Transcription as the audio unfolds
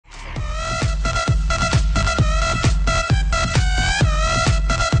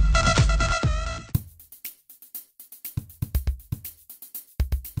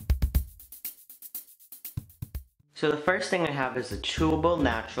So the first thing I have is a chewable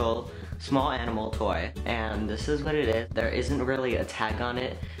natural small animal toy, and this is what it is. There isn't really a tag on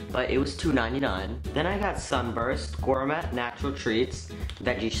it, but it was $2.99. Then I got Sunburst Gourmet Natural Treats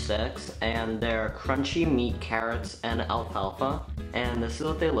Veggie Sticks, and they're crunchy meat carrots and alfalfa, and this is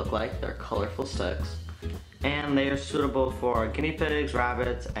what they look like. They're colorful sticks, and they are suitable for guinea pigs,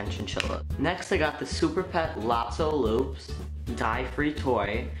 rabbits, and chinchillas. Next I got the Super Pet Lotso Loops dye-free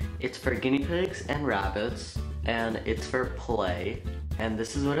toy. It's for guinea pigs and rabbits, and it's for play, and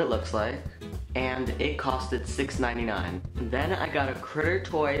this is what it looks like, and it costed $6.99. Then I got a Critter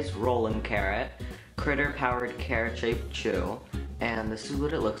Toys Rollin' Carrot, critter powered carrot shaped chew, and this is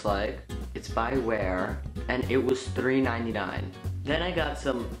what it looks like. It's by Wear, and it was $3.99. Then I got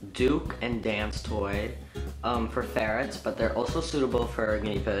some Duke and Dance toy for ferrets, but they're also suitable for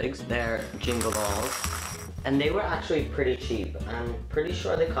guinea pigs. They're Jingle Balls, and they were actually pretty cheap. I'm pretty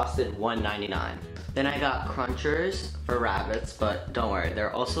sure they costed $1.99. Then I got Crunchers for rabbits, but don't worry,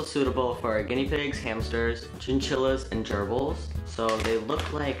 they're also suitable for guinea pigs, hamsters, chinchillas, and gerbils. So they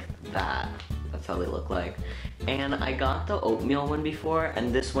look like that. That's how they look like. And I got the oatmeal one before,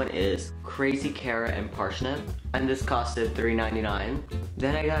 and this one is Crazy Carrot and Parsnip, and this costed $3.99.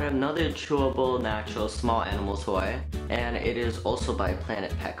 Then I got another chewable natural small animal toy, and it is also by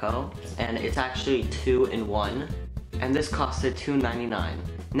Planet Petco, and it's actually 2-in-1, and this costed $2.99.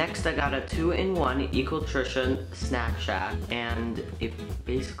 Next I got a 2-in-1 Eco-Nutrition Snack Shack, and it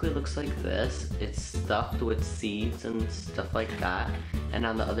basically looks like this. It's stuffed with seeds and stuff like that, and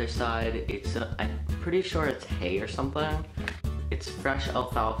on the other side it's I'm pretty sure it's hay or something. It's fresh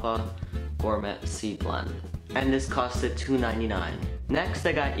alfalfa gourmet seed blend, and this costed $2.99. Next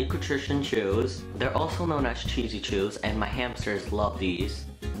I got Eco-Nutrition Chews. They're also known as cheesy chews, and my hamsters love these.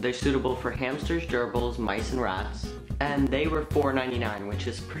 They're suitable for hamsters, gerbils, mice, and rats. And they were $4.99, which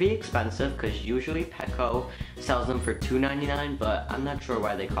is pretty expensive because usually Petco sells them for $2.99, but I'm not sure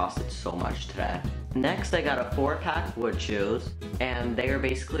why they costed so much today. Next I got a 4-pack wood chews, and they are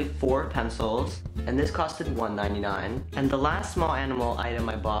basically 4 pencils, and this costed $1.99. And the last small animal item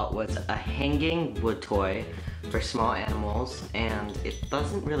I bought was a hanging wood toy for small animals, and it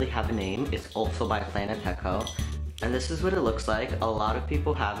doesn't really have a name. It's also by Planet Petco. And this is what it looks like. A lot of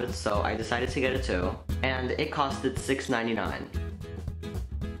people have it, so I decided to get it too. And it costed $6.99.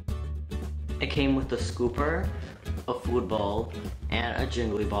 It came with a scooper, a food bowl, and a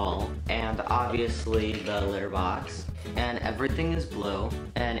jingly ball, and obviously the litter box. And everything is blue,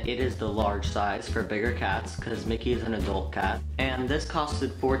 and it is the large size for bigger cats, because Mickey is an adult cat. And this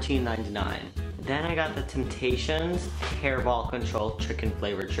costed $14.99. Then I got the Temptations Hairball Control Chicken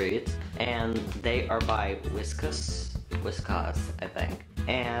Flavor Treats, and they are by Whiskas, I think.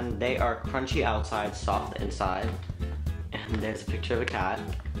 And they are crunchy outside, soft inside. And there's a picture of a cat,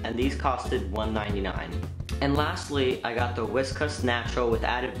 and these costed $1.99. And lastly, I got the Whiskas Natural with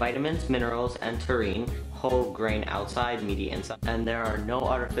added vitamins, minerals, and taurine, whole grain outside, meaty inside. And there are no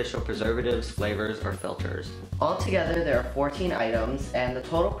artificial preservatives, flavors, or filters. Altogether, there are 14 items, and the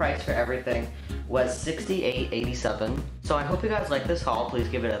total price for everything was $68.87. So I hope you guys like this haul. Please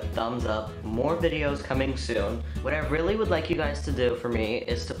give it a thumbs up. More videos coming soon. What I really would like you guys to do for me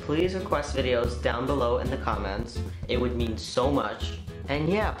is to please request videos down below in the comments. It would mean so much. And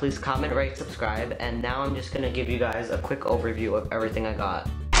yeah, please comment, rate, subscribe, and now I'm just gonna give you guys a quick overview of everything I got.